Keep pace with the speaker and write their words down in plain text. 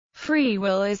free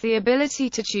will is the ability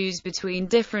to choose between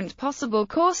different possible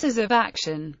courses of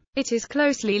action. It is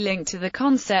closely linked to the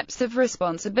concepts of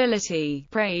responsibility,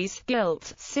 praise,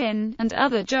 guilt, sin, and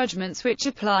other judgments which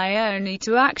apply only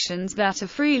to actions that are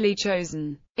freely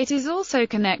chosen. It is also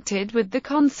connected with the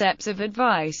concepts of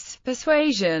advice,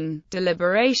 persuasion,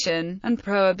 deliberation, and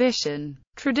prohibition.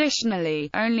 Traditionally,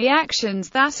 only actions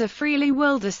that are freely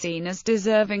willed are seen as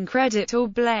deserving credit or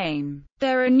blame.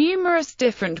 There are numerous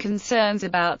different concerns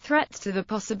about threats to the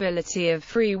possibility of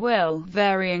free will,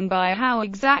 varying by how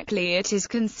exactly it is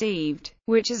conceived,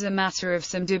 which is a matter of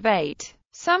some debate.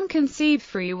 Some conceive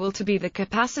free will to be the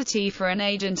capacity for an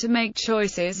agent to make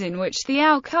choices in which the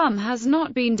outcome has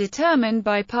not been determined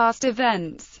by past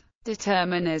events.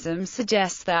 Determinism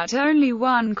suggests that only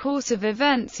one course of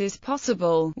events is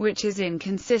possible, which is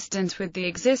inconsistent with the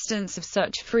existence of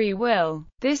such free will.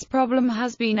 This problem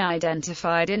has been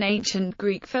identified in ancient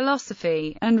Greek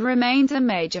philosophy, and remains a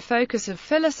major focus of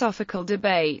philosophical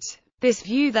debate. This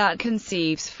view that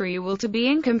conceives free will to be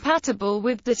incompatible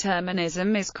with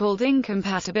determinism is called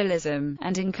incompatibilism,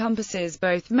 and encompasses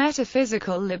both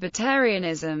metaphysical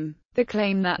libertarianism, the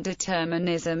claim that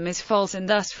determinism is false and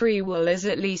thus free will is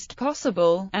at least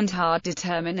possible, and hard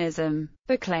determinism,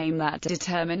 the claim that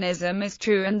determinism is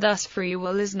true and thus free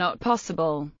will is not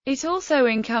possible. It also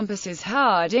encompasses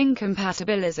hard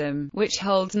incompatibilism, which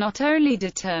holds not only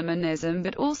determinism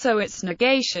but also its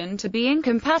negation to be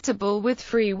incompatible with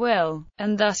free will,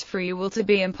 and thus free will to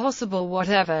be impossible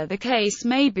whatever the case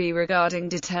may be regarding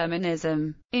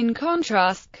determinism. In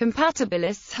contrast,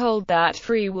 compatibilists hold that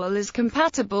free will is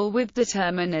compatible with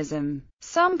determinism.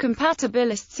 Some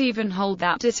compatibilists even hold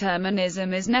that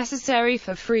determinism is necessary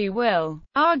for free will,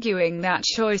 arguing that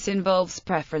choice involves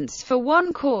preference for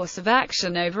one course of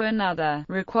action over another,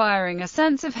 requiring a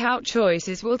sense of how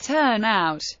choices will turn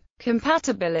out.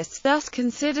 Compatibilists thus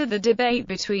consider the debate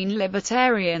between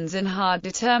libertarians and hard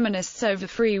determinists over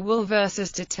free will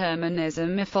versus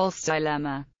determinism a false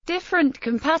dilemma. Different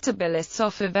compatibilists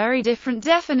offer very different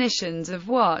definitions of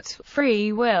what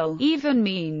free will even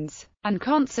means, and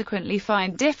consequently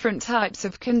find different types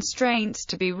of constraints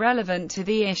to be relevant to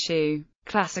the issue.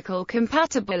 Classical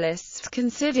compatibilists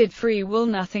considered free will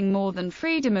nothing more than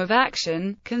freedom of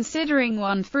action, considering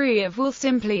one free of will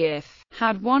simply if,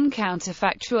 had one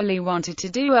counterfactually wanted to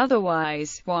do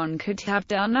otherwise, one could have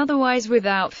done otherwise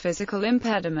without physical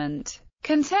impediment.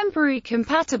 Contemporary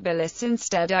compatibilists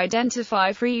instead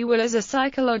identify free will as a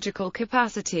psychological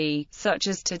capacity, such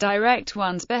as to direct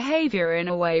one's behavior in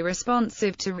a way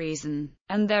responsive to reason.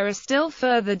 And there are still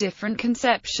further different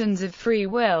conceptions of free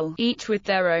will, each with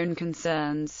their own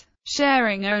concerns,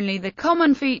 sharing only the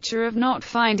common feature of not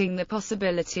finding the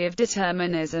possibility of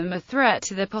determinism a threat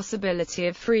to the possibility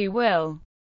of free will.